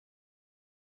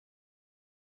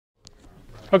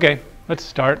Okay, let's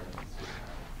start.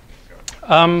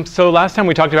 So last time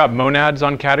we talked about monads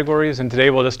on categories, and today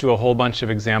we'll just do a whole bunch of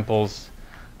examples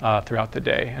throughout the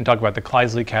day and talk about the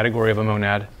Kleisli category of a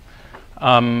monad.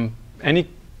 Any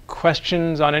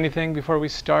questions on anything before we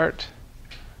start?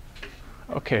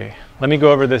 Okay, let me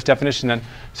go over this definition then.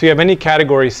 So you have any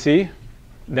category C,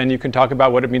 then you can talk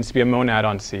about what it means to be a monad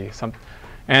on C.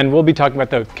 And we'll be talking about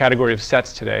the category of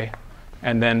sets today.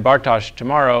 And then Bartosz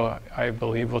tomorrow, I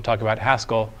believe, we'll talk about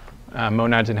Haskell,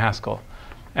 monads in Haskell.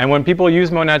 And when people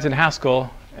use monads in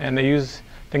Haskell, and they use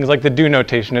things like the do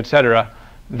notation, etc.,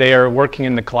 they are working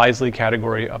in the Kleisli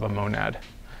category of a monad.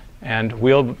 And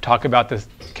we'll talk about the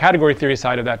category theory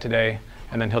side of that today,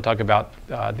 and then he'll talk about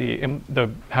how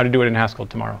to do it in Haskell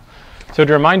tomorrow. So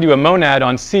to remind you, a monad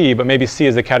on C, but maybe C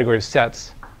is a category of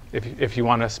sets, if you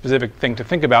want a specific thing to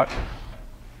think about,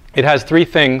 it has three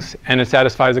things, and it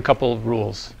satisfies a couple of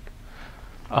rules.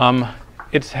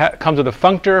 It comes with a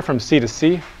functor from C to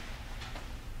C.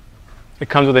 It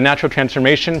comes with a natural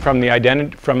transformation from the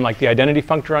identity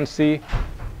functor on C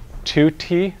to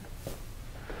T,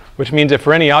 which means that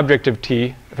for any object of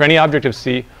T, for any object of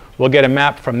C, we'll get a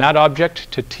map from that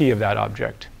object to T of that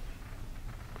object.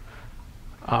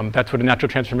 That's what a natural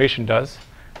transformation does.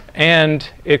 And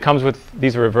it comes with,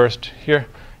 these are reversed here,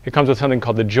 it comes with something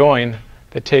called the join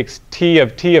that takes T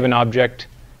of an object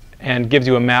and gives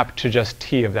you a map to just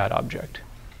T of that object.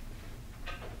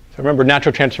 So remember,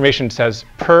 natural transformation says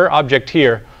per object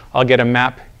here, I'll get a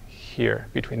map here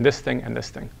between this thing and this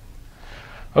thing.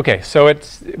 Okay, so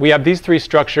we have these three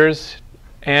structures,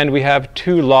 and we have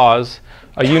two laws,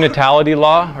 a unitality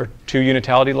law, or two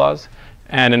unitality laws,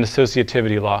 and an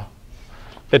associativity law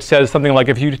that says something like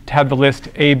if you have the list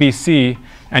ABC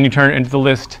and you turn it into the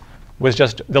list was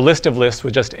just the list of lists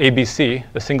was just ABC,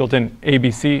 the singleton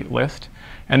ABC list,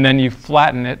 and then you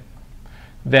flatten it,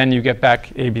 then you get back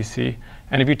ABC.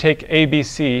 And if you take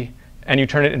ABC and you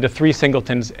turn it into three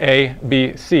singletons A,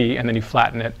 B, C, and then you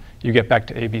flatten it, you get back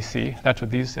to ABC. That's what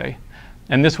these say.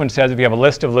 And this one says if you have a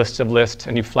list of lists of lists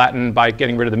and you flatten by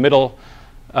getting rid of the middle,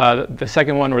 the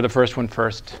second one or the first one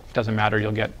first, doesn't matter,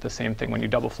 you'll get the same thing when you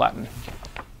double flatten.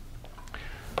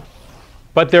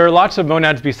 But there are lots of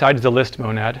monads besides the list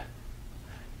monad.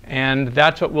 And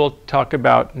that's what we'll talk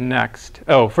about next.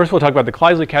 Oh, first we'll talk about the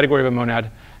Kleisli category of a monad,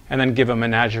 and then give a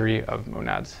menagerie of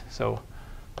monads. So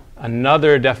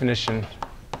another definition.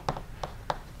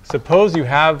 Suppose you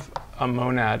have a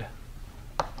monad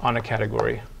on a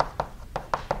category.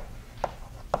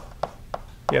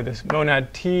 You have this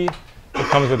monad T. It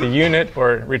comes with a unit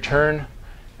or return,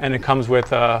 and it comes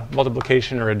with a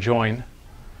multiplication or a join,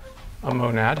 a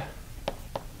monad.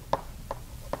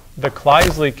 The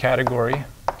Kleisli category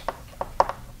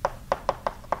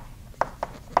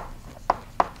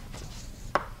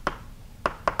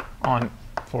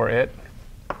for it.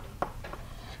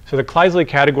 So the Kleisli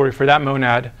category for that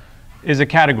monad is a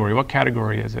category. What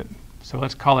category is it? So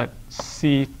let's call it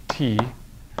CT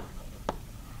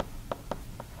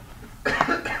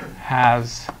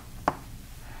has,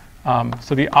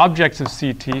 so the objects of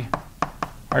CT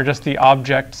are just the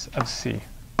objects of C.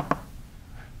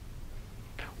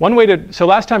 One way to, so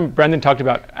last time Brendan talked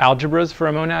about algebras for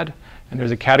a monad, and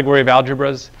there's a category of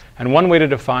algebras, and one way to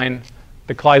define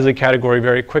the Kleisli category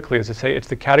very quickly is to say it's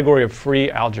the category of free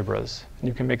algebras. And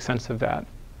you can make sense of that.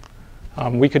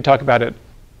 We could talk about it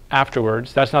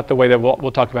afterwards. That's not the way that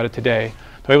we'll talk about it today.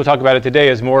 The way we'll talk about it today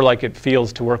is more like it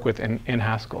feels to work with in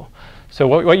Haskell. So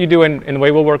what you do in the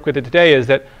way we'll work with it today is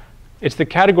that it's the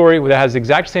category that has the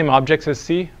exact same objects as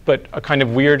C, but a kind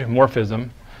of weird morphism.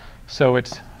 So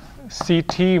it's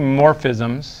CT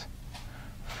morphisms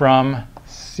from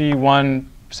C1,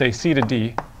 say C to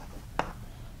D.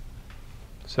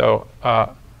 So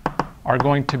are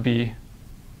going to be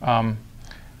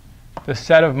the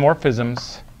set of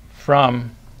morphisms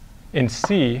in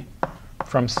C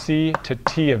from C to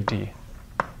T of D.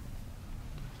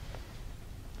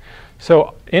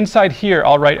 So inside here,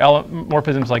 I'll write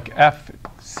morphisms like F,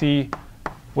 C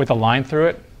with a line through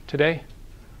it today.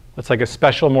 That's like a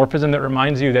special morphism that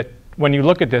reminds you that when you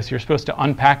look at this, you're supposed to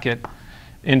unpack it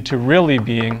into really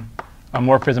being a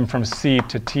morphism from C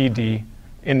to TD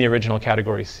in the original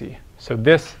category C. So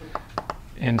this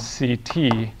in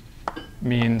CT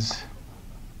means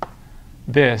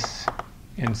this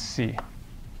in C.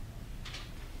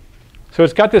 So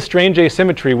it's got this strange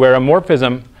asymmetry where a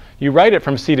morphism, you write it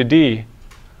from C to D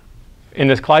in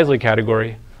this Kleisli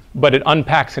category, but it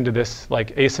unpacks into this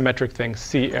like asymmetric thing,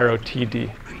 C arrow TD.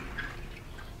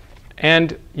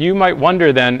 And you might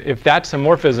wonder then, if that's a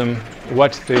morphism,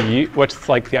 what's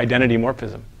like the identity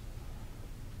morphism?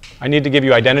 I need to give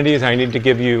you identities, and I need to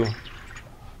give you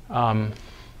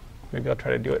Maybe I'll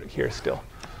try to do it here still.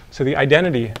 So the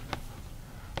identity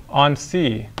on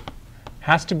C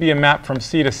has to be a map from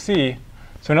C to C.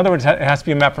 So in other words, it has to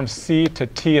be a map from C to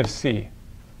T of C.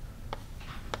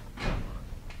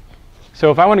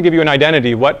 So if I want to give you an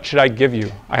identity, what should I give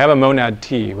you? I have a monad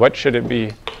T. What should it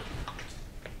be?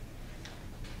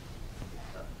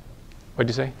 What'd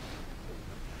you say?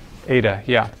 Eta,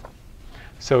 yeah.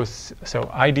 So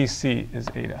IDC is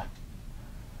eta.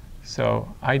 So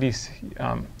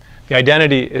IDC, the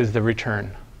identity is the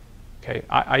return. Okay,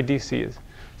 IDC is.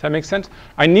 Does that make sense?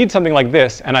 I need something like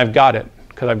this, and I've got it,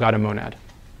 because I've got a monad.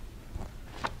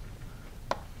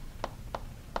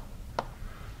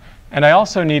 And I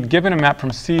also need, given a map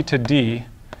from C to D,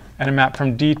 and a map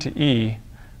from D to E,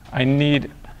 I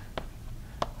need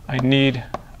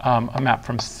a map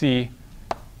from C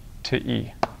to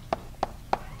E.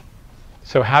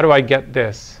 So how do I get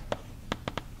this?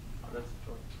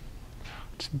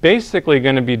 It's basically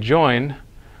going to be join,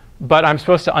 but I'm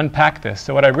supposed to unpack this.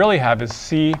 So what I really have is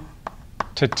C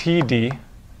to TD,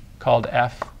 called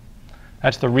F.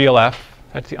 That's the real F.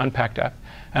 That's the unpacked F.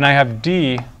 And I have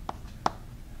D,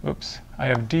 I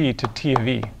have D to T of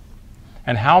E.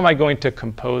 And how am I going to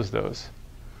compose those?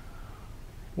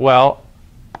 Well,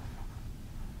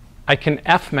 I can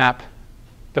F map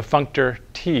the functor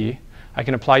T. I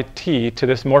can apply T to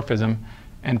this morphism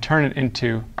and turn it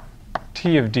into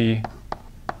T of D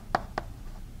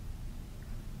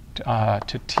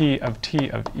to T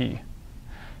of E.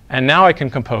 And now I can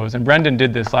compose, and Brendan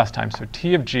did this last time. So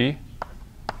T of G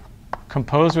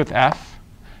composed with F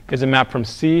is a map from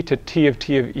C to T of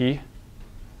E.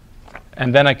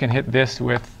 And then I can hit this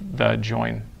with the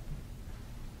join.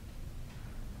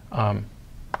 I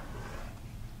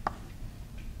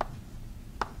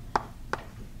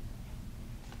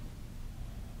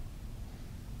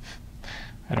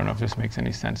don't know if this makes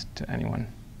any sense to anyone.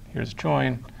 Here's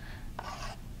join.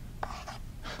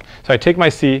 So I take my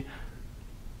C.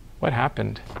 What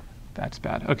happened? That's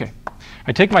bad. OK.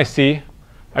 I take my C.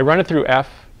 I run it through F.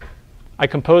 I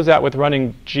compose that with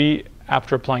running G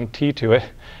after applying T to it.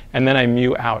 And then I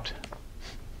mu out.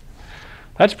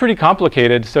 That's pretty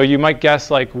complicated. So you might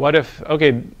guess, like, what if,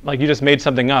 OK, like you just made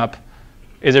something up.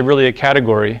 Is it really a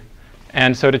category?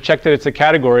 And so to check that it's a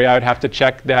category, I would have to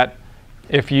check that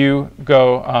if you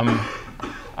go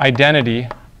identity,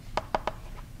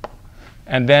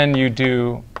 and then you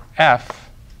do F,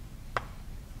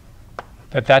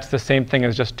 that's the same thing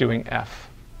as just doing F.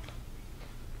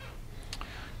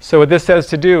 So what this says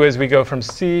to do is we go from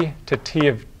C to T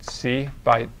of C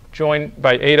by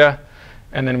eta,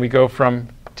 and then we go from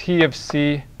T of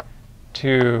C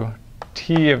to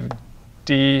T of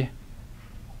D.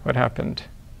 What happened?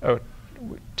 Oh,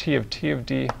 T of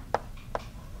D.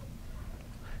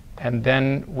 And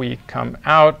then we come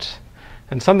out,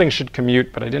 and something should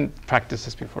commute, but I didn't practice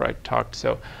this before I talked.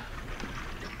 So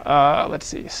let's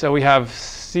see. So we have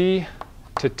C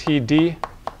to TD.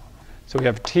 So we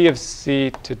have T of C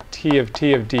to T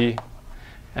of D.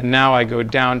 And now I go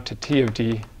down to T of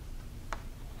D.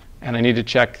 And I need to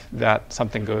check that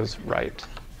something goes right.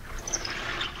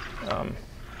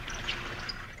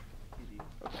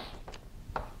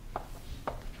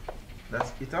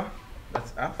 That's eta.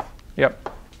 That's F. Yep.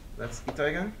 That's eta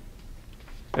again.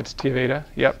 It's T of eta.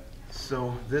 Yep.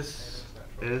 So this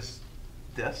is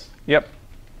this. Yep.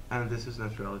 And this is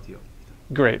neutrality of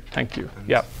eta. Great. Thank you. And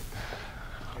yep.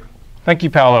 Thank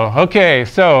you, Paolo. OK,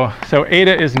 so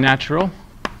eta is natural.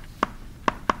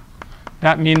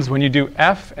 That means when you do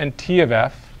F and T of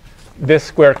F, this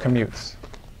square commutes.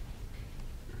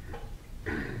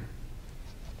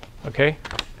 OK?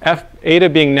 Eta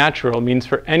being natural means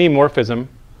for any morphism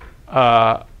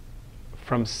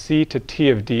from C to T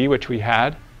of D, which we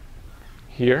had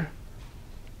here,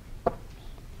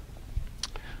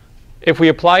 if we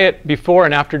apply it before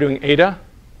and after doing eta,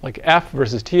 like F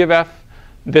versus T of F,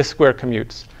 this square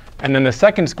commutes. And then the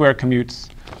second square commutes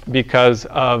because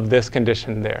of this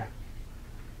condition there.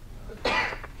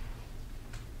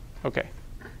 OK.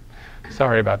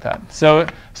 Sorry about that.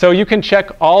 So you can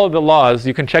check all of the laws.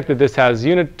 You can check that this has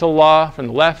unital law from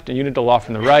the left and unital law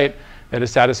from the right, that it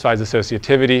satisfies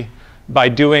associativity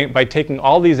by taking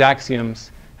all these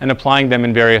axioms and applying them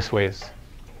in various ways.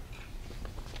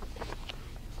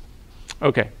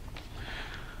 OK.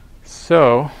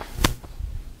 So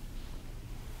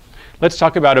let's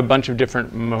talk about a bunch of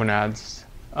different monads.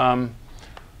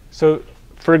 So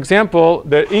for example,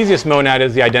 the easiest monad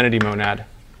is the identity monad.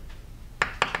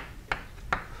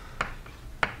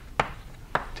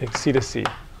 Take C to C.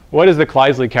 What is the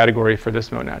Kleisli category for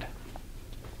this monad?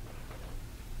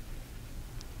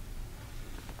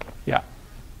 Yeah.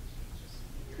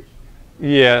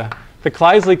 Yeah. the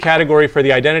Kleisli category for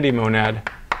the identity monad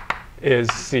is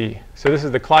C. So this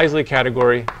is the Kleisli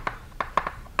category.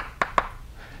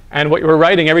 And what we're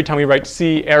writing every time we write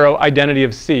C arrow identity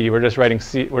of C, we're just writing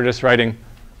C. We're just writing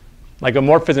like a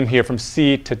morphism here from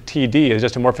C to TD is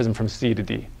just a morphism from C to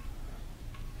D.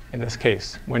 In this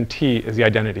case, when T is the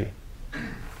identity.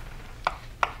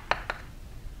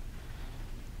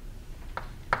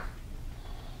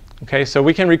 Okay, so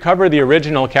we can recover the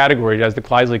original category as the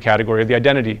Kleisli category of the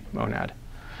identity monad.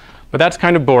 But that's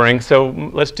kind of boring, so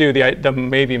let's do the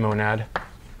maybe monad.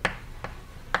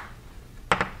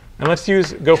 And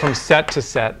let's go from set to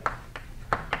set.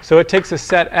 So it takes a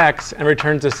set X and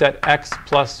returns a set X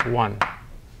plus 1.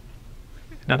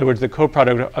 In other words, the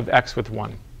coproduct of X with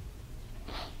 1.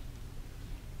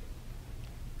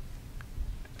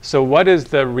 So what is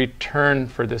the return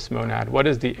for this monad? What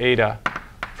is the eta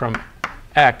from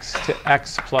X to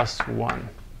X plus 1?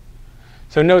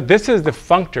 So note, this is the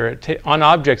functor. On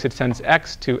objects, it sends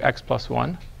X to X plus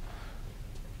 1.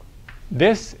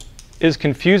 This is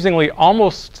confusingly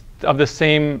almost of the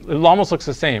same, it almost looks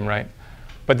the same, right?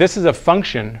 But this is a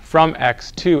function from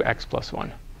X to X plus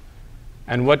 1.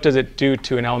 And what does it do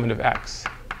to an element of X?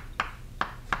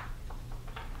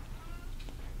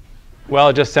 Well,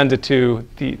 it just sends it to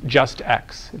just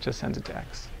X. It just sends it to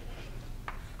X.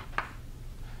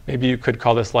 Maybe you could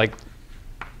call this like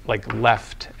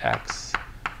left X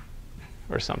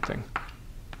or something.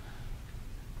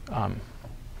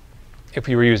 If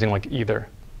we were using like either.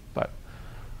 But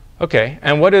OK,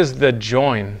 and what is the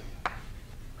join?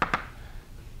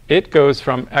 It goes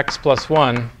from X plus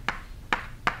 1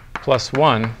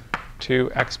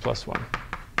 to X plus 1.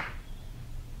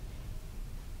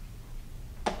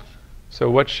 So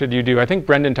what should you do? I think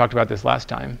Brendan talked about this last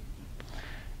time.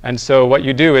 And so what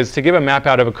you do is to give a map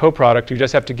out of a coproduct, you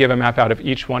just have to give a map out of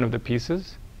each one of the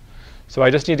pieces. So I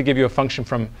just need to give you a function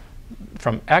from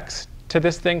X to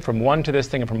this thing, from 1 to this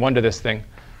thing, and from 1 to this thing.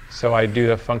 So I do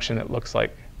the function that looks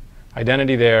like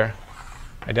identity there,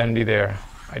 identity there,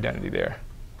 identity there.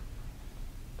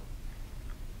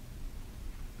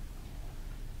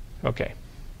 OK.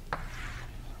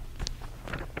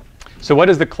 So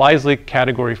what is the Kleisli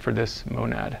category for this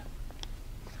monad?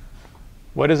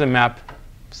 What is a map,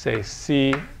 say,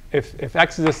 C? If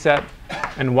X is a set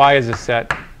and Y is a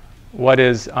set, what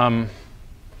is,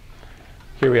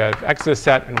 here we have, if X is a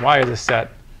set and Y is a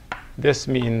set, this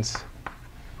means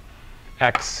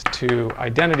X to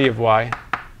identity of Y,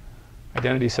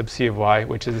 identity sub C of Y,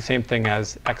 which is the same thing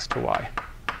as X to Y.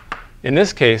 In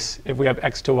this case, if we have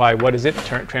X to Y, what does it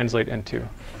translate into?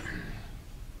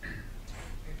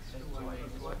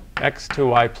 X to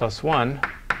Y plus 1.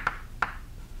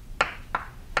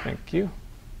 Thank you.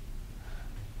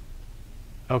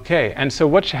 OK, and so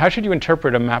how should you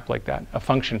interpret a map like that, a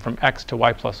function from X to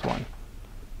Y plus 1?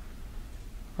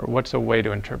 Or what's a way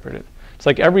to interpret it? It's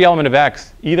like every element of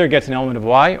X either gets an element of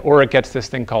Y or it gets this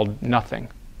thing called nothing.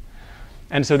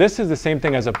 And so this is the same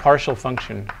thing as a partial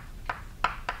function.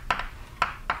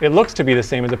 It looks to be the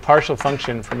same as a partial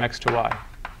function from X to Y.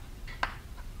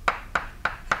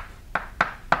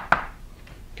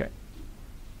 OK.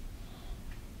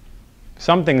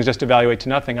 Some things just evaluate to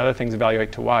nothing. Other things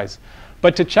evaluate to Y's.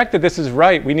 But to check that this is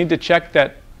right, we need to check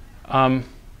that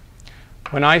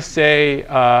when I say,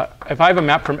 if I have a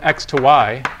map from X to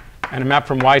Y and a map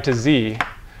from Y to Z,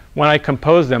 when I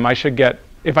compose them, I should get,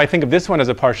 if I think of this one as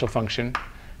a partial function,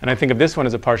 and I think of this one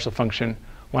as a partial function,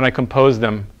 when I compose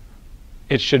them,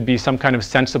 it should be some kind of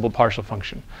sensible partial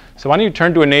function. So why don't you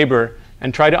turn to a neighbor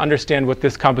and try to understand what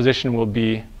this composition will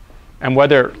be and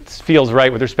whether it feels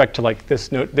right with respect to like this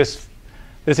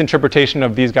interpretation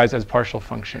of these guys as partial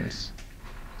functions.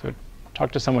 So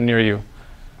talk to someone near you.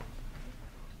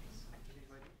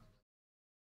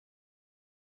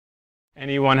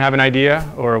 Anyone have an idea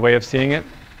or a way of seeing it?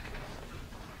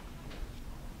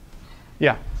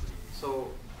 Yeah.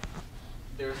 So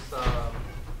there's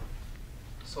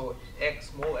so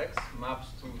small x maps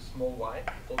to small y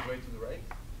all the way to the right.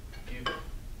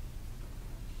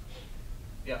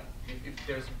 If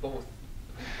there's both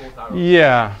arrows.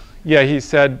 Yeah. Yeah, he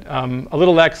said a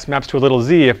little x maps to a little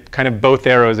z if kind of both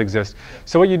arrows exist.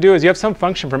 So what you do is you have some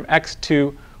function from X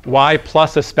to Y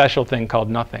plus a special thing called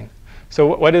nothing.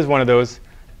 So what is one of those?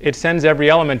 It sends every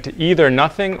element to either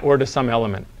nothing or to some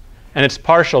element. And it's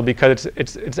partial because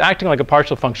it's acting like a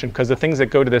partial function because the things that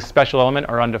go to this special element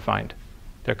are undefined.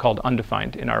 They're called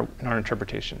undefined in our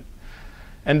interpretation.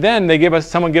 And then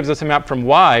someone gives us a map from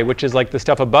Y, which is like the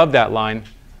stuff above that line,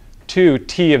 to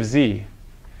T of Z.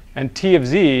 And T of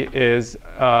Z is,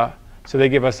 so they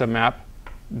give us a map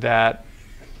that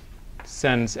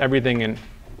sends everything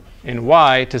in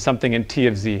Y to something in T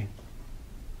of Z.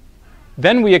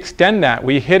 Then we extend that.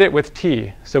 We hit it with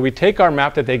t. So we take our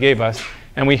map that they gave us,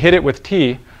 and we hit it with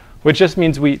t, which just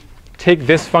means we take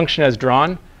this function as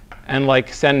drawn and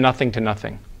like send nothing to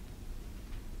nothing.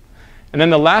 And then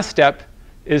the last step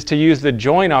is to use the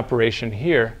join operation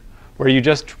here, where you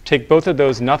just take both of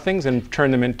those nothings and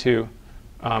turn them into,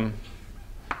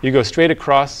 you go straight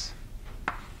across,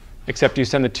 except you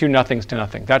send the two nothings to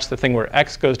nothing. That's the thing where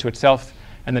x goes to itself,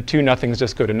 and the two nothings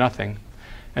just go to nothing.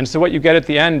 And so what you get at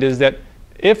the end is that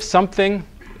if something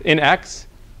in x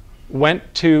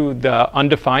went to the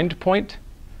undefined point,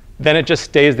 then it just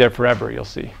stays there forever, you'll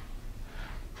see.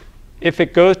 If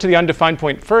it goes to the undefined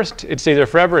point first, it stays there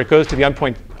forever. It goes to the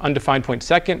undefined point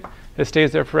second, it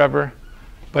stays there forever.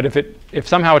 But if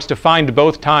somehow it's defined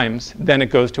both times, then it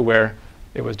goes to where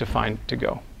it was defined to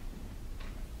go.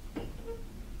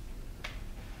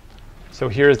 So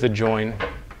here's the join.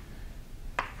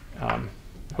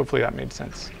 Hopefully that made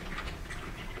sense.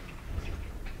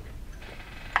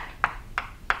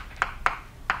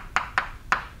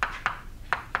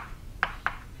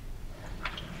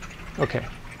 OK.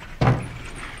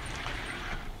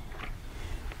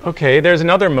 OK, there's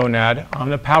another monad on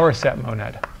the power set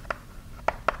monad.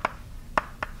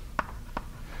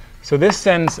 So this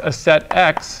sends a set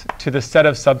x to the set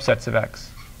of subsets of x.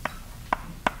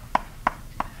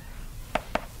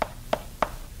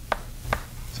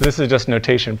 So this is just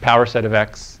notation, power set of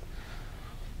x,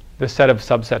 the set of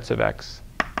subsets of x.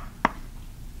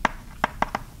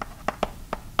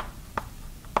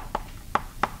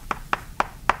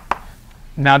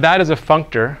 Now that is a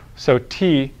functor, so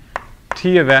t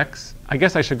of x, I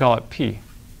guess I should call it p.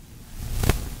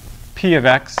 P of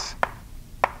x,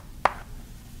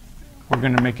 we're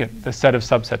going to make it the set of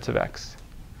subsets of x.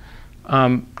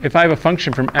 If I have a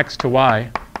function from x to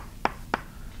y,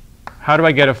 how do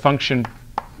I get a function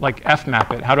like f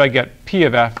map it? How do I get p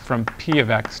of f from p of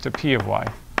x to p of y?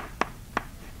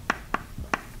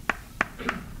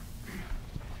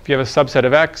 If you have a subset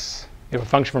of x, you have a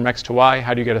function from x to y,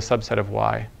 how do you get a subset of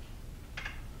y?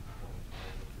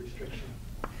 Restriction.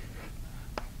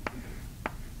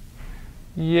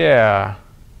 Yeah.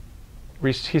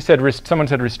 Someone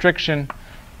said restriction.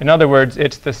 In other words,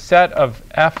 it's the set of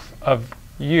f of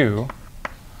u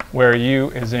where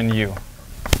u is in u.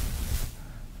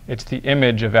 It's the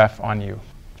image of f on u.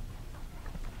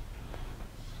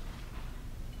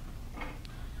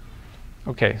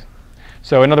 OK.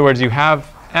 So in other words, you have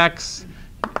x.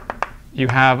 You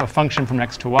have a function from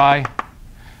x to y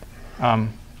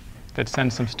that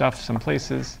sends some stuff some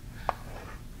places.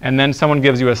 And then someone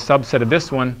gives you a subset of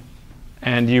this one,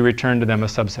 and you return to them a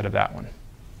subset of that one.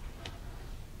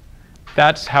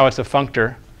 That's how it's a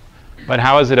functor. But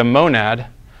how is it a monad?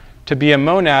 To be a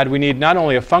monad, we need not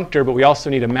only a functor, but we also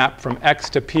need a map from x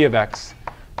to p of x.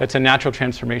 That's a natural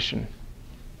transformation.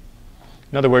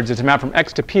 In other words, it's a map from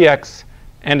x to px,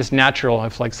 and it's natural.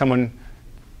 If like someone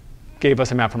gave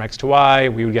us a map from x to y,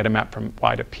 we would get a map from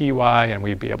y to py, and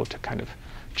we'd be able to kind of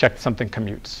check something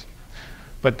commutes.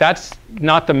 But that's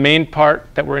not the main part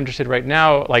that we're interested in right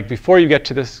now. Like before you get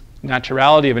to this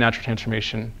naturality of a natural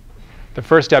transformation, the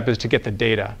first step is to get the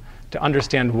data, to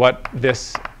understand what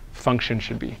this function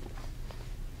should be.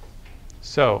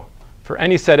 So for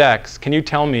any set x, can you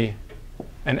tell me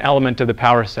an element of the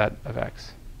power set of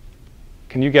x?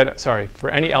 Can you get, sorry,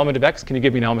 for any element of x, can you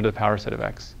give me an element of the power set of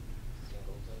x?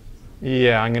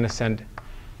 Yeah, I'm going to send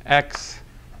x,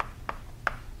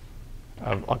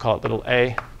 I'll call it little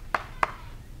a.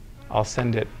 I'll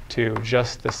send it to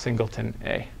just the singleton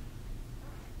a.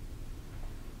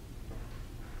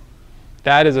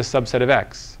 That is a subset of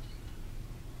x.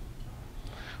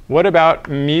 What about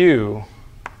mu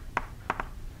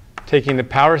taking the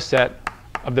power set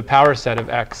of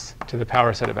x to the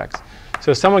power set of x?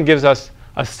 So someone gives us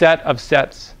a set of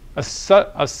sets, a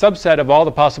subset of all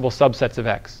the possible subsets of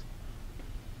x.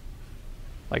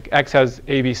 Like x has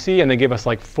ABC, and they give us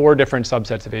like 4 different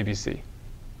subsets of ABC.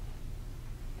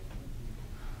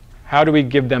 How do we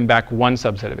give them back one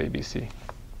subset of ABC?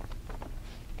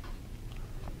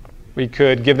 We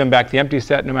could give them back the empty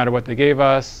set no matter what they gave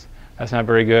us. That's not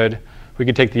very good. We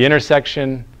could take the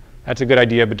intersection. That's a good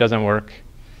idea, but doesn't work.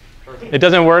 It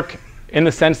doesn't work in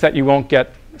the sense that you won't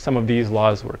get some of these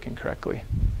laws working correctly.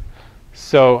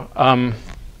 So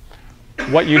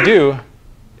what you do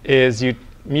is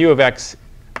mu of x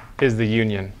is the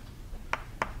union.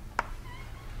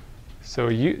 So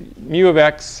mu of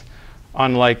x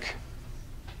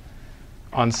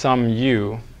on some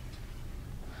u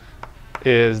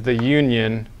is the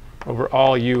union over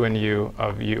all u and u,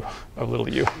 of little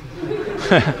u.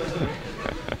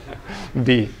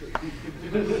 B.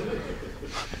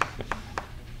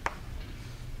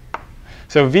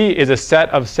 So V is a set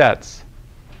of sets.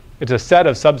 It's a set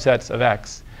of subsets of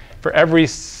X. For every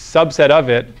subset of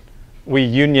it, we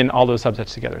union all those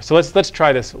subsets together. So let's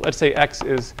try this. Let's say X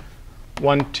is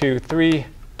 1, 2, 3,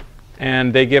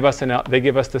 and they give us the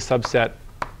subset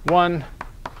 1,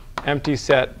 empty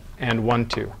set, and 1,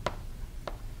 2.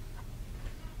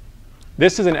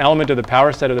 This is an element of the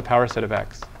power set of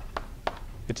X.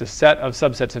 It's a set of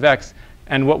subsets of X.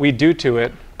 And what we do to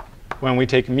it when we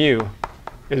take mu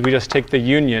is we just take the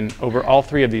union over all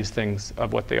three of these things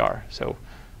of what they are. So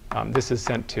this is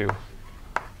sent to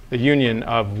the union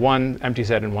of 1 empty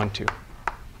set and 1, 2.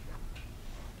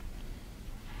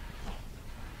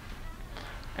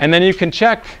 And then you can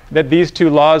check that these two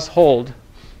laws hold,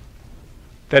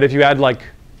 that if you add like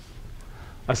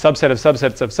a subset of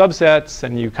subsets of subsets,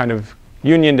 and you kind of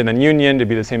unioned and then unioned to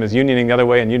be the same as unioning the other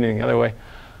way and unioning the other way,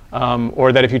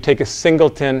 or that if you take a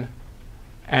singleton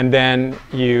and then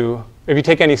if you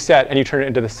take any set and you turn it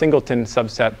into the singleton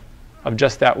subset of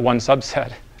just that one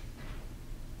subset.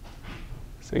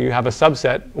 So you have a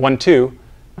subset, 1, 2.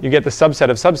 You get the subset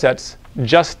of subsets,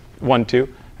 just 1,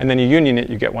 2. And then you union it,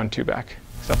 you get 1, 2 back.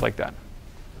 Stuff like that.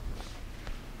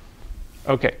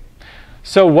 OK.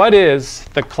 So what is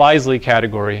the Kleisli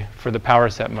category for the power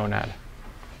set monad? I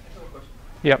have a question.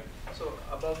 Yep. So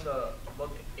about the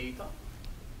eta,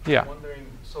 Yeah. I'm wondering,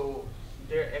 so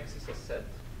their X is a set,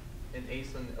 and A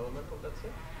is an element of that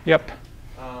set? Yep.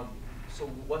 So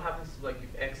what happens like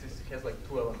if X has like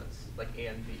two elements, like A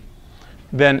and B?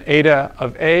 Then eta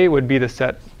of A would be the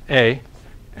set A,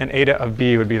 and eta of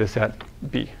B would be the set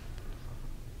B.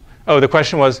 Oh, the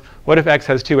question was, what if X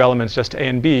has two elements, just A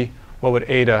and B? What would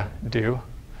eta do?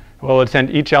 Well, it would send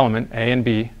each element, A and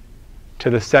B, to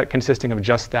the set consisting of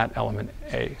just that element,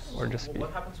 A, or just B.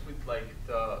 What happens with like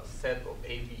the set of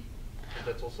AB?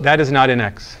 That's also That is not in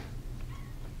X.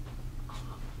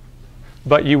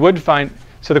 But you would find,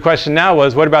 so the question now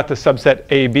was, what about the subset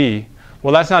AB?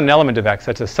 Well, that's not an element of X,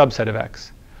 that's a subset of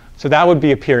X. So that would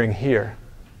be appearing here,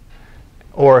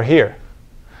 or here.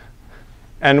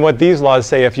 And what these laws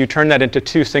say, if you turn that into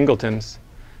two singletons,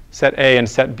 set A and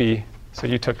set B, so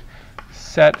you took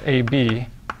set AB,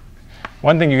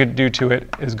 one thing you could do to it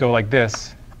is go like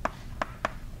this.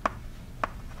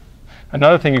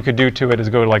 Another thing you could do to it is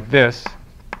go like this.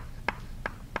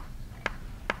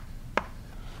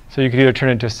 So you could either turn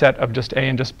it into a set of just A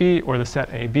and just B, or the set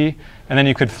AB, and then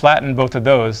you could flatten both of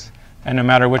those, and no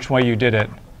matter which way you did it,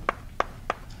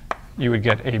 you would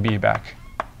get AB back.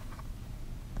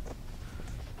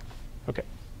 OK.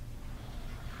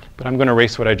 But I'm going to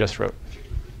erase what I just wrote.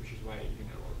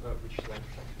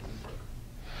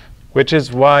 Which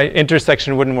is why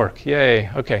intersection wouldn't work. Yay.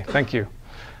 OK, thank you.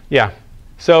 Yeah.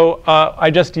 So I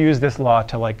just used this law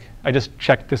to I just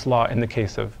checked this law in the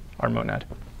case of our monad.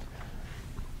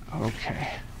 OK.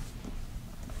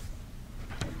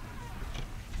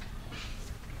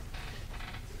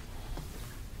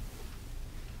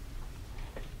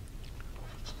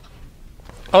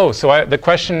 Oh, so the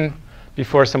question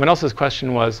before someone else's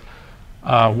question was,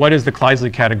 what is the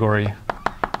Kleisli category?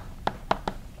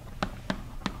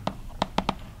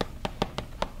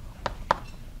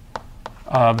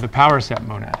 Of the power set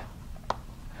monad.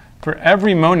 For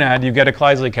every monad, you get a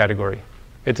Kleisli category.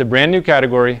 It's a brand new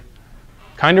category,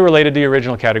 kind of related to the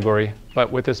original category,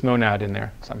 but with this monad in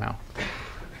there somehow.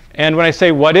 And when I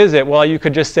say, what is it? Well, you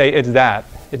could just say, it's that.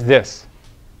 It's this.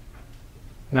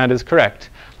 And that is correct.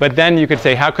 But then you could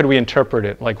say, how could we interpret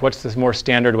it? Like, what's this more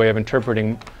standard way of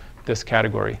interpreting this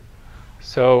category?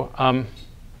 So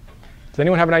does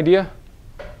anyone have an idea?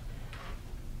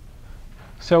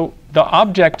 So the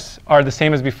objects are the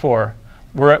same as before.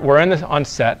 We're in this on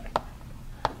set.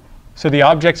 So the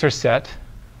objects are sets.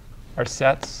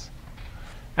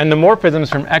 And the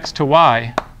morphisms from x to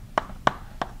y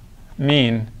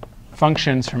mean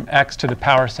functions from x to the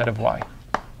power set of y.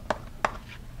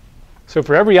 So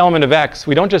for every element of x,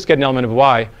 we don't just get an element of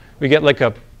y. We get like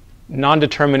a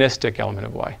non-deterministic element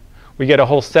of y. We get a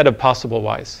whole set of possible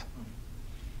y's.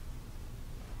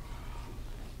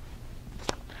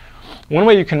 One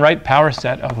way you can write power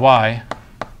set of y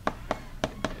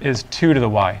is 2 to the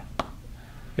y.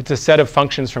 It's a set of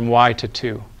functions from y to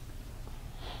 2.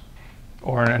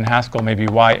 Or in Haskell, maybe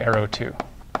y arrow 2.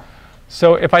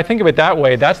 So if I think of it that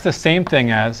way, that's the same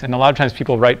thing as, and a lot of times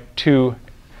people write 2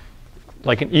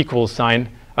 like an equals sign.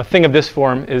 A thing of this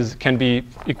form can be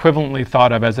equivalently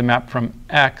thought of as a map from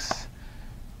x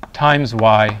times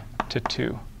y to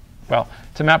 2. Well,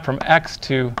 it's a map from x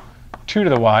to 2 to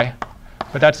the y,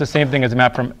 but that's the same thing as a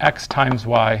map from x times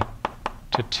y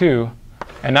to 2,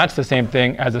 and that's the same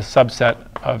thing as a subset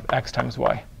of x times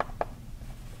y.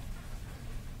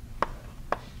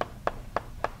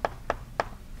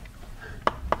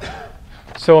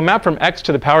 So a map from x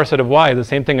to the power set of y is the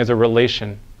same thing as a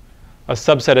relation, a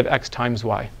subset of x times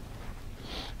y.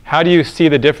 How do you see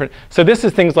the difference? So this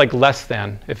is things like less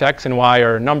than. If x and y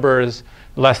are numbers,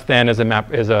 less than is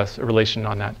a relation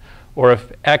on that. Or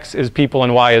if x is people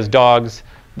and y is dogs,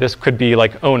 this could be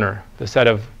like owner, the set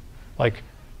of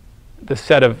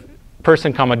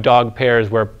person comma dog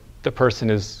pairs where the person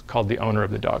is called the owner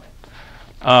of the dog.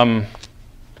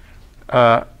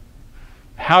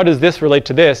 How does this relate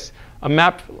to this? A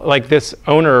map like this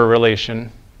owner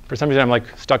relation, for some reason I'm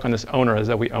like stuck on this owner as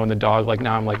though we own the dog. Like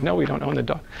now I'm like, no, we don't own the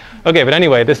dog. Okay, but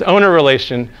anyway, this owner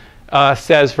relation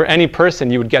says for any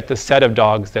person you would get the set of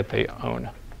dogs that they own.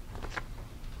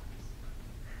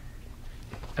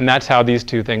 And that's how these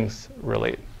two things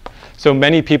relate. So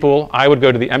many people, I would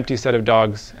go to the empty set of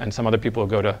dogs, and some other people would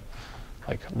go to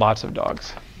like lots of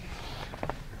dogs.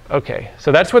 Okay,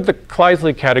 so that's what the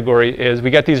Kleisli category is. We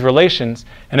get these relations,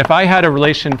 and if I had a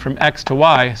relation from x to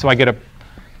y, so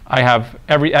I have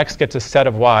every x gets a set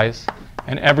of y's,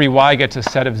 and every y gets a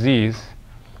set of z's,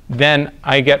 then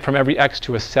I get from every x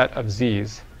to a set of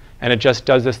z's, and it just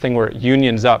does this thing where it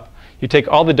unions up. You take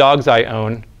all the dogs I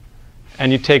own,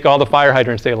 and you take all the fire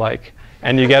hydrants they like,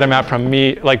 and you get a map from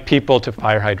me, like people to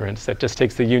fire hydrants, that just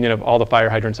takes the union of all the fire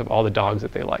hydrants of all the dogs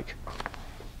that they like,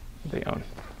 they own.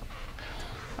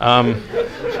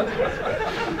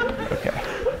 Okay.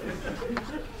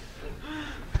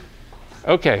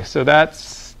 Okay, so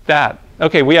that's that.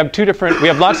 Okay, we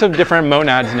have lots of different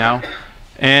monads now,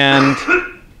 and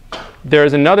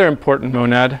there's another important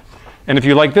monad, and if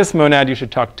you like this monad, you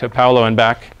should talk to Paolo and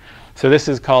back. So this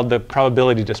is called the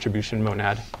probability distribution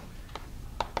monad.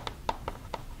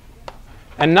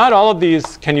 And not all of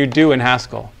these can you do in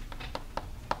Haskell.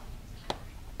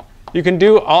 You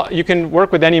can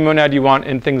work with any monad you want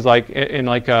in things like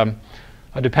a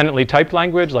dependently typed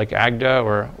language like Agda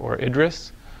or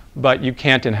Idris, but you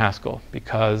can't in Haskell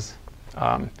because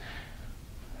well,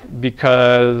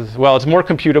 it's more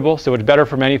computable, so it's better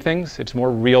for many things. It's more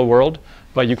real world,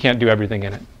 but you can't do everything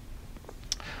in it.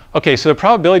 Okay, so the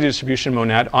probability distribution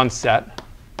monad on set.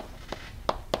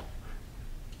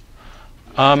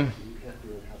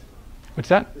 What's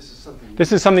that?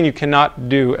 This is something you cannot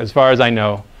do as far as I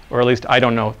know, or at least I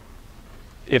don't know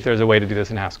if there's a way to do this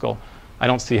in Haskell. I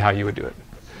don't see how you would do it.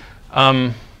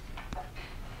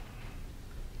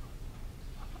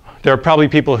 There are probably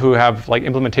people who have like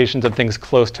implementations of things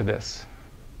close to this,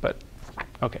 but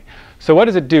okay. So what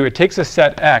does it do? It takes a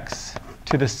set X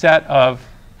to the set of,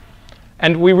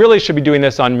 and we really should be doing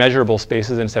this on measurable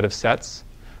spaces instead of sets,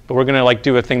 but we're going to like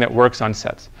do a thing that works on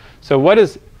sets. So what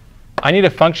is, I need a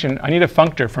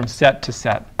functor from set to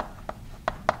set.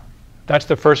 That's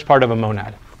the first part of a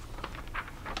monad.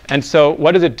 And so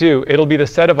what does it do? It'll be the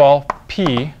set of all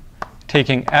p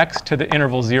taking x to the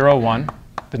interval 0, 1,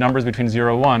 the numbers between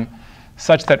 0, 1,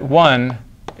 such that 1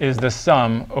 is the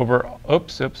sum over,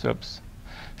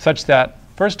 such that,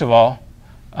 first of all,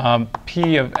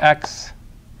 p of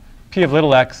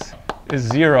little x is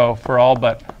 0 for all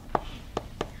but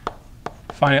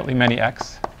finitely many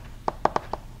x.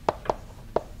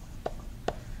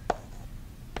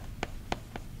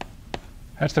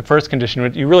 That's the first condition,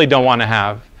 which you really don't want to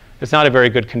have. It's not a very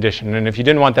good condition. And if you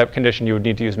didn't want that condition, you would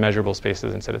need to use measurable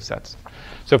spaces instead of sets.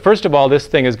 So first of all, this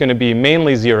thing is going to be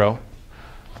mainly 0.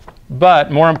 But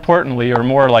more importantly, or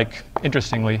more like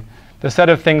interestingly, the set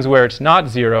of things where it's not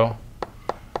 0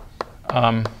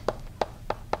 add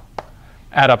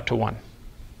up to 1.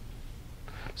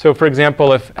 So for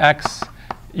example, if x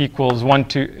equals 1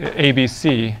 to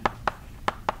ABC,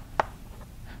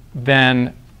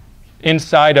 then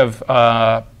inside of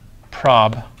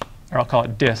prob, or I'll call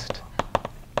it dist,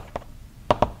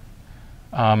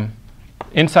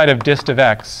 inside of dist of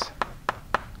x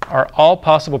are all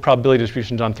possible probability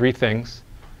distributions on three things,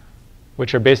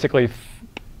 which are basically,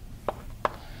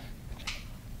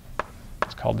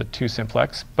 it's called the 2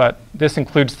 simplex, but this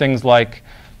includes things like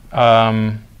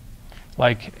A,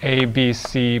 B,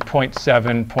 C,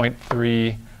 0.7,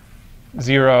 0.3,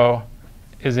 0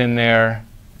 is in there,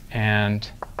 and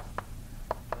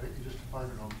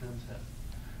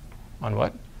on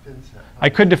what? FinSet. I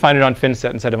could define it on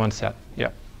FinSet instead of on set. Yeah.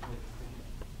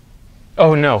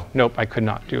 Oh, no. Nope, I could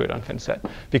not do it on FinSet.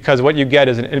 Because what you get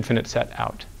is an infinite set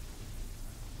out.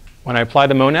 When I apply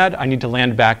the monad, I need to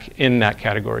land back in that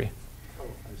category.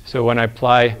 So when I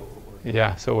apply,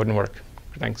 yeah, so it wouldn't work.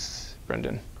 Thanks,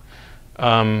 Brendan.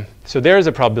 So there's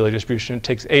a probability distribution. It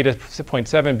takes A to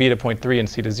 0.7, B to 0.3, and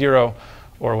C to 0,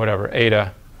 or whatever, A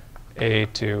to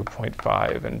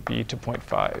 0.5, and B to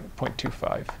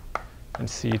 0.25. And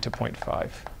C to 0.5,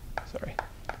 sorry,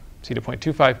 C to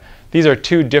 0.25. These are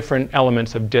two different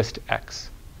elements of dist x.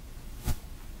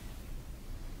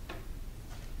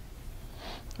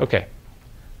 Okay.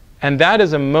 And that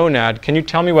is a monad. Can you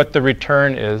tell me what the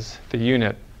return is, the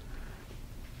unit?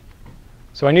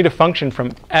 So I need a function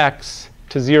from x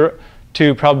to 0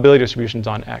 to probability distributions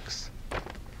on x.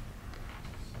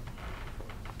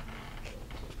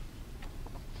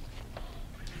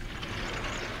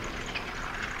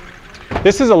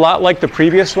 This is a lot like the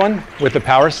previous one with the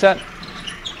power set,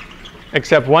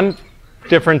 except one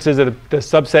difference is that the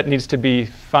subset needs to be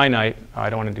finite. Oh, I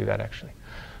don't want to do that, actually.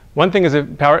 One thing is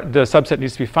that the subset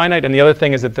needs to be finite, and the other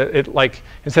thing is that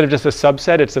instead of just a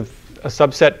subset, it's a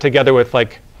subset together with,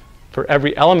 for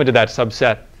every element of that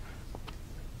subset,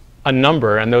 a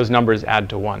number, and those numbers add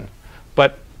to 1.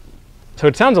 So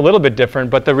it sounds a little bit different,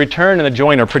 but the return and the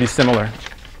join are pretty similar.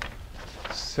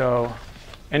 So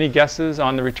any guesses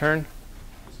on the return?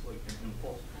 Just like an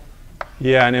impulse.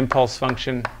 Yeah, an impulse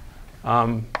function,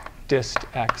 dist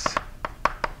x.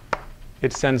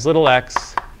 It sends little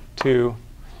x to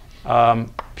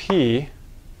p,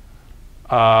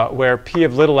 where p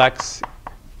of little x,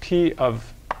 p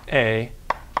of a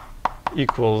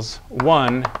equals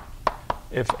 1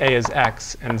 if a is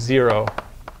x and 0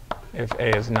 if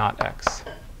a is not x.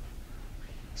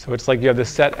 So it's like you have this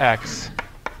set x,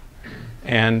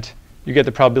 and you get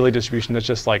the probability distribution that's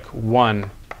just like 1.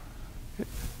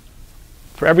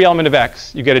 For every element of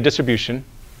x, you get a distribution.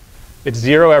 It's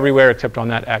 0 everywhere except on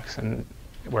that x and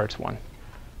where it's 1.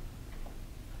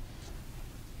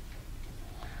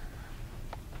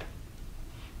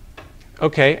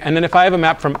 OK, and then if I have a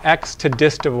map from x to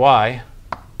dist of y,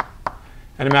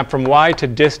 and a map from y to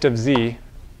dist of z,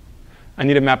 I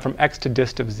need a map from x to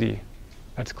dist of z.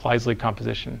 That's Kleisli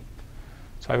composition.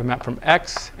 So I have a map from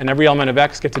x, and every element of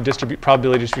x gets a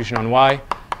probability distribution on y.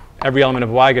 Every element of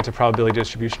y gets a probability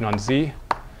distribution on z.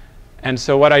 And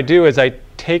so what I do is I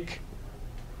take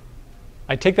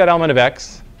that element of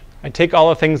x, I take all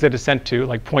the things that it's sent to,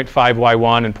 like 0.5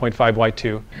 y1 and 0.5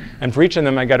 y2, and for each of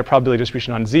them I get a probability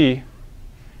distribution on z,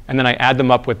 and then I add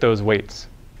them up with those weights.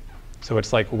 So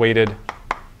it's like weighted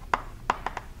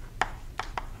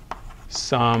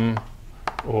sum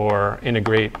or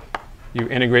integrate. You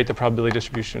integrate the probability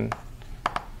distribution.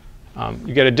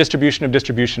 You get a distribution of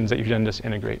distributions that you then just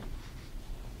integrate.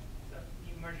 So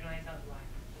you marginalize out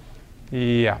y.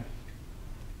 Yeah.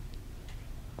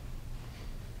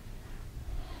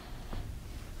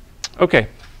 OK.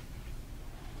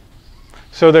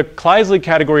 So the Kleisli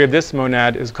category of this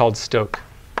monad is called Stoke.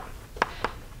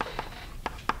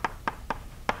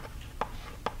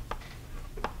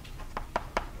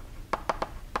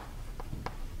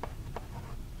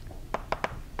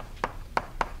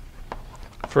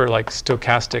 For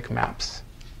stochastic maps.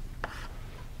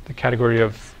 The category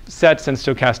of sets and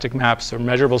stochastic maps, or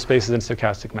measurable spaces and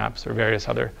stochastic maps, or various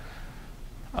other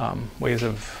ways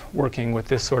of working with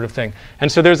this sort of thing. And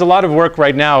so there's a lot of work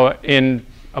right now in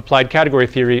applied category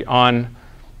theory on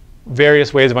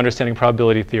various ways of understanding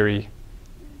probability theory,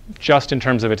 just in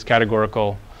terms of its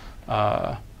categorical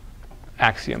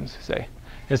axioms, say.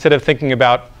 Instead of thinking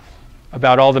about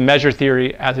all the measure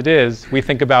theory as it is, we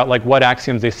think about what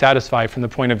axioms they satisfy from the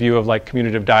point of view of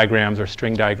commutative diagrams or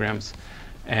string diagrams.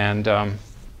 And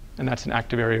that's an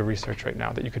active area of research right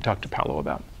now that you could talk to Paolo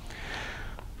about.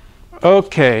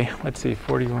 OK, let's see,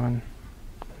 41.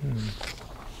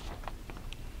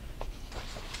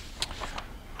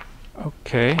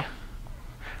 OK.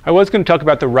 I was going to talk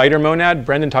about the writer monad.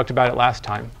 Brendan talked about it last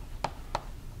time.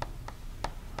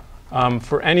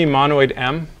 For any monoid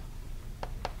M,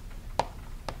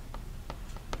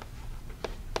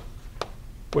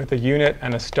 with a unit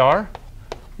and a star,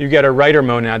 you get a writer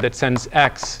monad that sends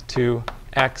x to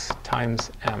x times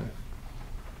m.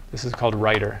 This is called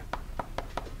writer.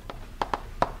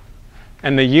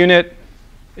 And the unit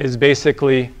is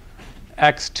basically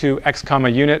x to x comma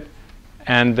unit,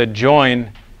 and the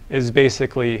join is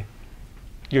basically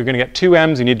you're going to get two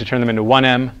m's, you need to turn them into one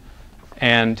m,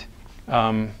 and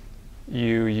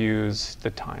you use the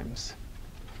times.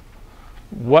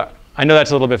 I know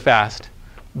that's a little bit fast,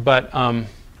 but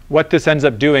what this ends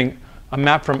up doing, a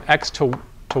map from x to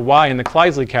y in the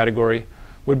Kleisli category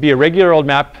would be a regular old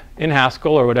map in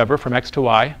Haskell or whatever from x to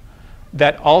y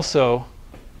that also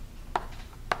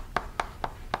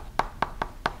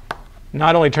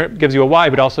not only gives you a y,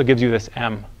 but also gives you this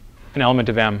m, an element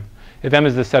of m. If m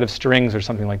is the set of strings or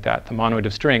something like that, the monoid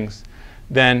of strings,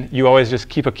 then you always just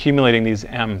keep accumulating these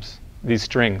m's, these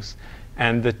strings.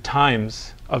 And the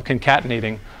times of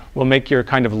concatenating will make your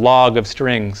kind of log of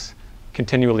strings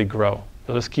continually grow.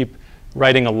 You'll just keep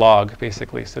writing a log,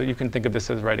 basically. So you can think of this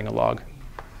as writing a log.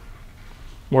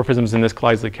 Morphisms in this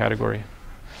Kleisli category.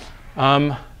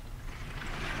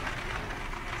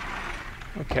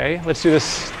 OK, let's do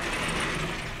this.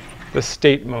 the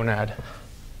state monad.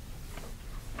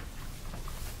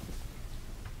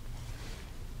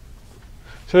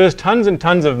 So there's tons and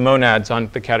tons of monads on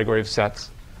the category of sets.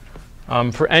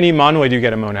 For any monoid, you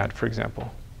get a monad, for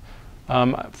example.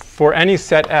 For any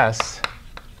set S,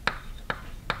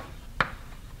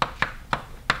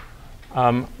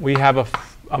 we have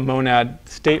a monad,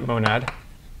 state monad.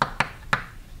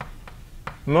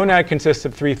 Monad consists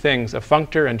of three things, a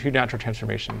functor and two natural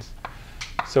transformations.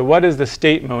 So what is the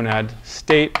state monad?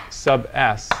 State sub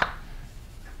S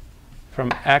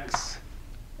from X,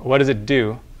 what does it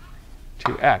do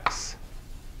to X?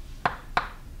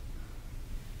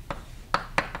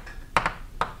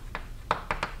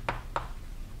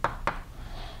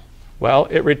 Well,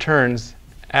 it returns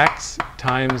X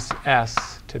times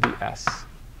S to the S.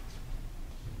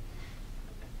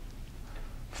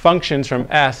 Functions from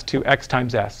S to X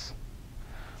times S,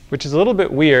 which is a little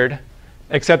bit weird,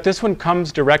 except this one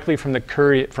comes directly from the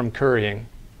currying.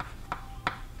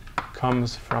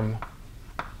 Comes from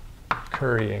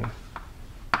currying.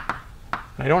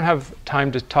 I don't have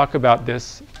time to talk about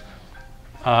this,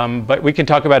 but we can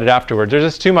talk about it afterwards. There's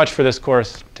just too much for this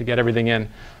course to get everything in.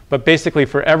 But basically,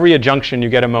 for every adjunction, you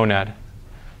get a monad.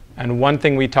 And one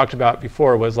thing we talked about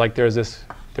before was like there's this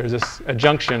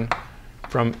adjunction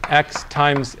from X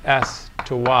times S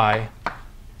to Y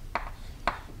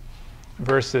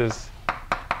versus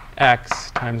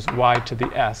X times Y to the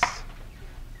S.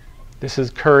 This is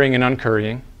currying and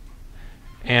uncurrying.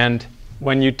 And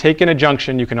when you take an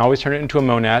adjunction, you can always turn it into a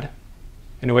monad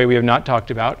in a way we have not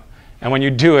talked about. And when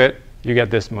you do it, you get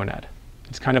this monad.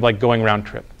 It's kind of like going round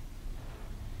trip.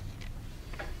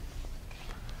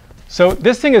 So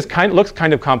this thing looks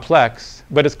kind of complex,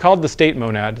 but it's called the state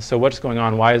monad. So what's going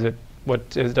on? Why is it? What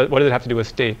does it have to do with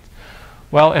states?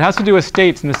 Well, it has to do with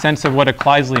states in the sense of what a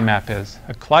Kleisli map is.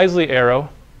 A Kleisli arrow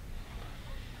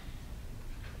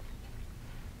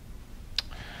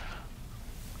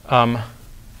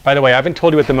by the way, I haven't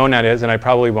told you what the monad is, and I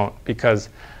probably won't, because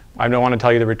I don't want to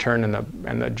tell you the return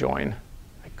and the join.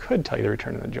 I could tell you the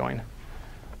return and the join.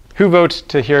 Who votes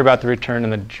to hear about the return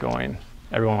and the join?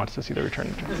 Everyone wants to see the return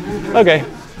and the join. OK.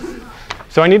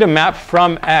 So I need a map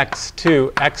from X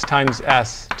to X times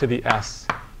S to the S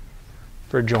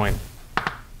for join,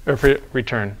 or for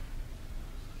return.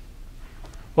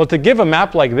 Well, to give a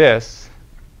map like this,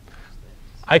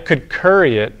 I could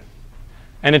curry it.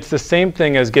 And it's the same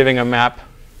thing as giving a map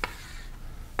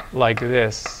like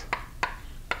this.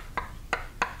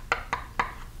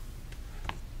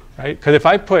 Right? Because if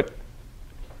I put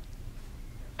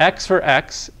X for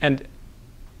X and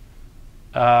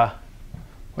what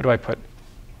do I put?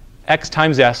 X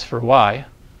times S for Y.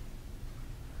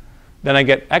 Then I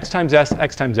get X times S,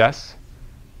 X times S,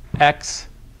 X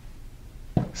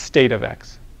state of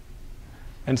X.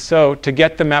 And so to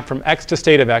get the map from X to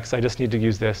state of X, I just need to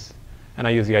use this. And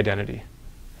I use the identity.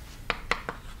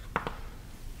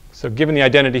 So given the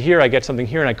identity here, I get something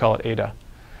here, and I call it eta.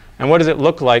 And what does it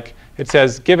look like? It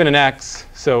says, given an x,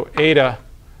 so eta,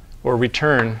 or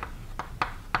return,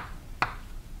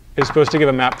 is supposed to give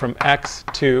a map from x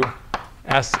to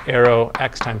s arrow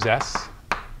x times s.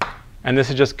 And this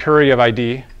is just curry of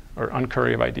ID, or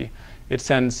uncurry of ID. It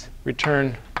sends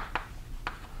return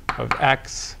of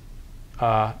x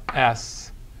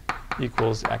s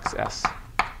equals xs.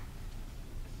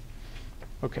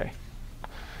 OK.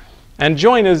 And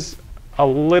join is a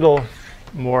little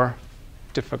more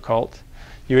difficult.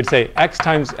 You would say x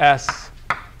times s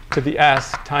to the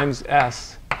s times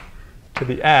s to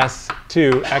the s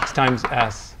to x times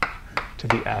s to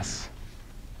the s.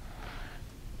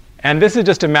 And this is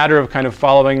just a matter of kind of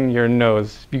following your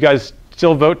nose. You guys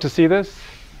still vote to see this?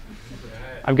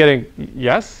 I'm getting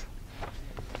yes?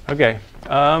 OK.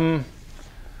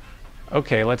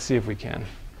 OK, let's see if we can.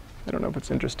 I don't know if it's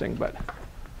interesting, but.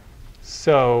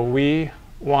 So we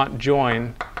want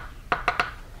join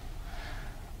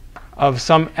of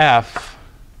some f.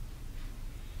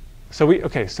 So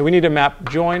we need a map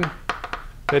join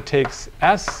that takes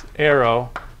s arrow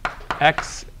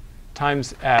x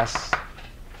times s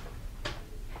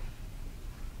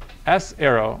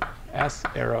arrow x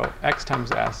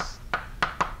times s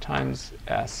times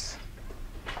s.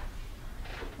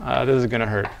 This is going to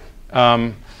hurt.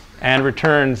 And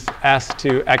returns s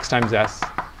to x times s.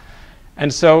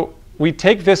 And so we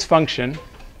take this function,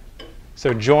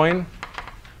 so join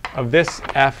of this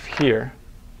f here.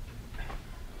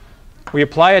 We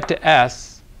apply it to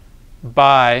s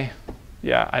by,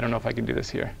 I don't know if I can do this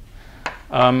here.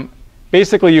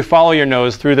 Basically, you follow your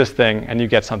nose through this thing, and you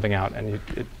get something out, and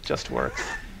it just works.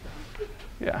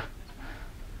 Yeah.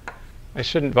 I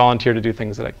shouldn't volunteer to do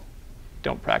things that I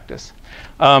don't practice.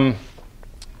 So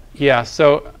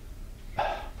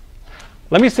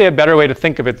Let me say a better way to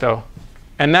think of it, though,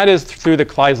 and that is through the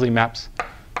Kleisli maps.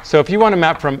 So if you want to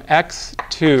map from x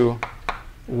to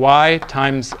y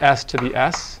times s to the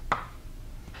s,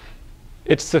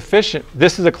 it's sufficient.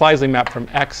 This is a Kleisli map from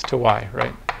x to y,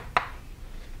 right?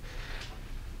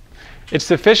 It's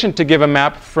sufficient to give a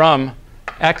map from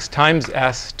x times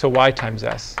s to y times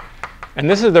s. And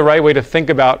this is the right way to think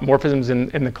about morphisms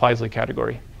in the Kleisli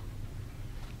category.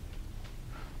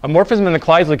 A morphism in the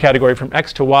Kleisli category from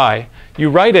x to y,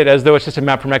 you write it as though it's just a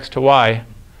map from x to y.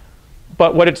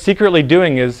 But what it's secretly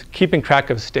doing is keeping track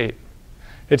of state.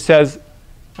 It says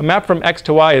a map from x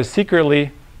to y is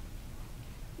secretly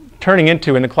turning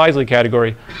into, in the Kleisli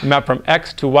category, a map from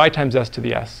x to y times s to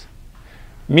the s.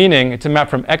 Meaning it's a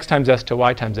map from x times s to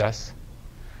y times s.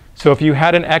 So if you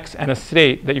had an x and a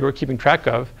state that you were keeping track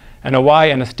of, and a y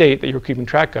and a state that you were keeping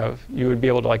track of, you would be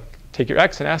able to take your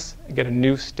x and s and get a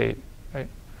new state, right?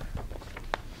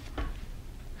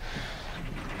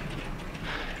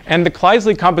 And the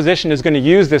Kleisli composition is going to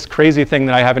use this crazy thing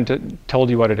that I haven't told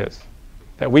you what it is,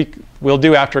 that we'll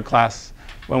do after class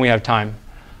when we have time,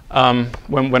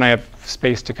 when I have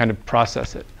space to kind of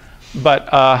process it.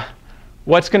 But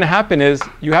what's going to happen is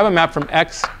you have a map from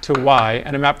x to y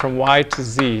and a map from y to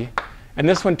z. And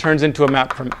this one turns into a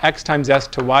map from x times s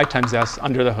to y times s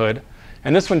under the hood.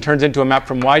 And this one turns into a map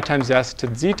from y times s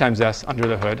to z times s under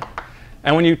the hood.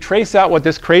 And when you trace out what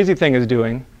this crazy thing is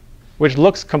doing, which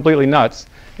looks completely nuts,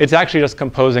 it's actually just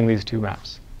composing these two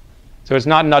maps. So it's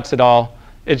not nuts at all.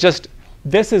 It's just,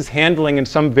 this is handling in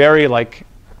some very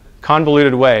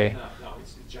convoluted way. No,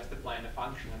 it's just applying a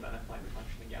function and then applying the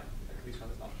function again. This one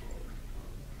is not.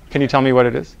 Can you tell me what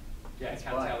it is? Yeah, it's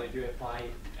can tell if you apply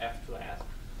f to s,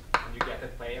 and you get a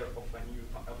pair of a new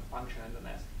function and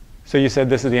an s. So you said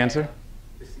this is the answer?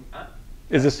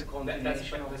 Is this? That's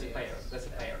a pair. That's a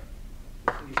pair.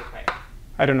 This is a pair.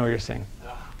 I don't know what you're saying.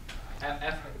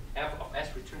 F of s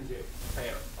returns a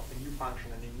pair of a new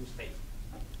function and a new state.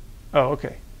 Oh,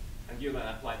 OK. And you then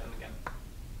apply them again.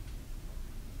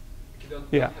 You don't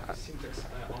Yeah. have the syntax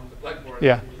on the blackboard.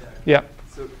 Yeah. Yeah.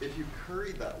 So if you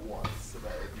curry that once, so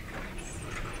that it becomes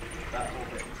that whole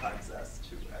thing times s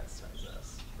to x times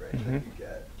s, right? Then you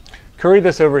get Curry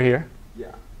this over here. yeah,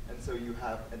 and so you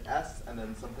have an s and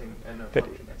then something and a That-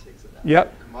 function that takes an s.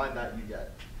 Yep. Combine that, you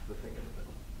get the thing in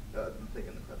the middle, the thing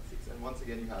in the parentheses. And once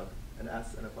again, you have an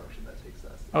s and a function that takes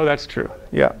s. Oh, that's true. Combine it,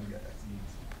 Yeah. and you get x.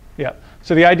 Yeah.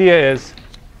 So the idea is,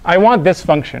 I want this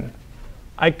function.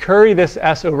 I curry this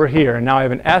s over here, and now I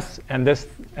have an s and this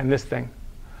thing.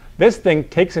 This thing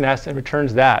takes an s and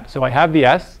returns that. So I have the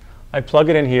s, I plug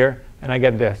it in here, and I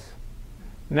get this.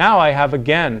 Now I have,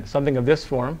 again, something of this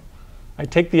form. I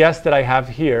take the s that I have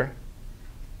here,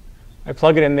 I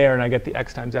plug it in there, and I get the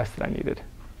x times s that I needed.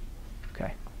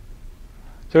 Okay.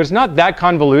 So it's not that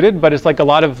convoluted, but it's a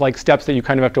lot of steps that you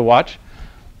kind of have to watch.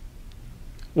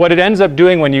 What it ends up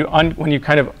doing when you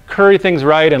kind of curry things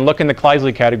right and look in the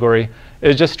Kleisli category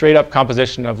is just straight up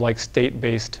composition of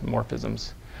state-based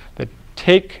morphisms that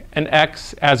take an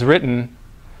x as written,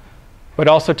 but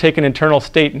also take an internal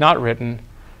state not written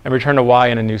and return a y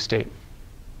in a new state.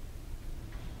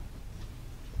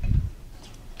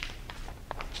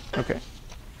 Okay.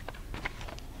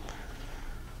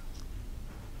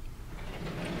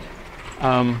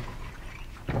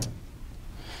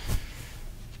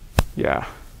 Yeah.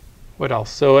 What else?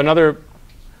 So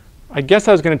I guess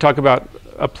I was going to talk about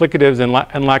applicatives and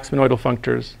lax-monoidal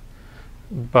functors,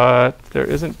 but there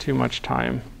isn't too much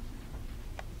time.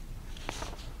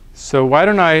 So why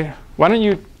don't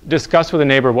you discuss with a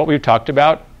neighbor what we've talked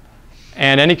about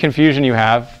and any confusion you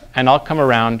have, and I'll come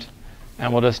around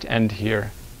and we'll just end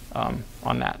here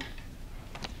on that.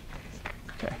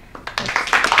 Okay.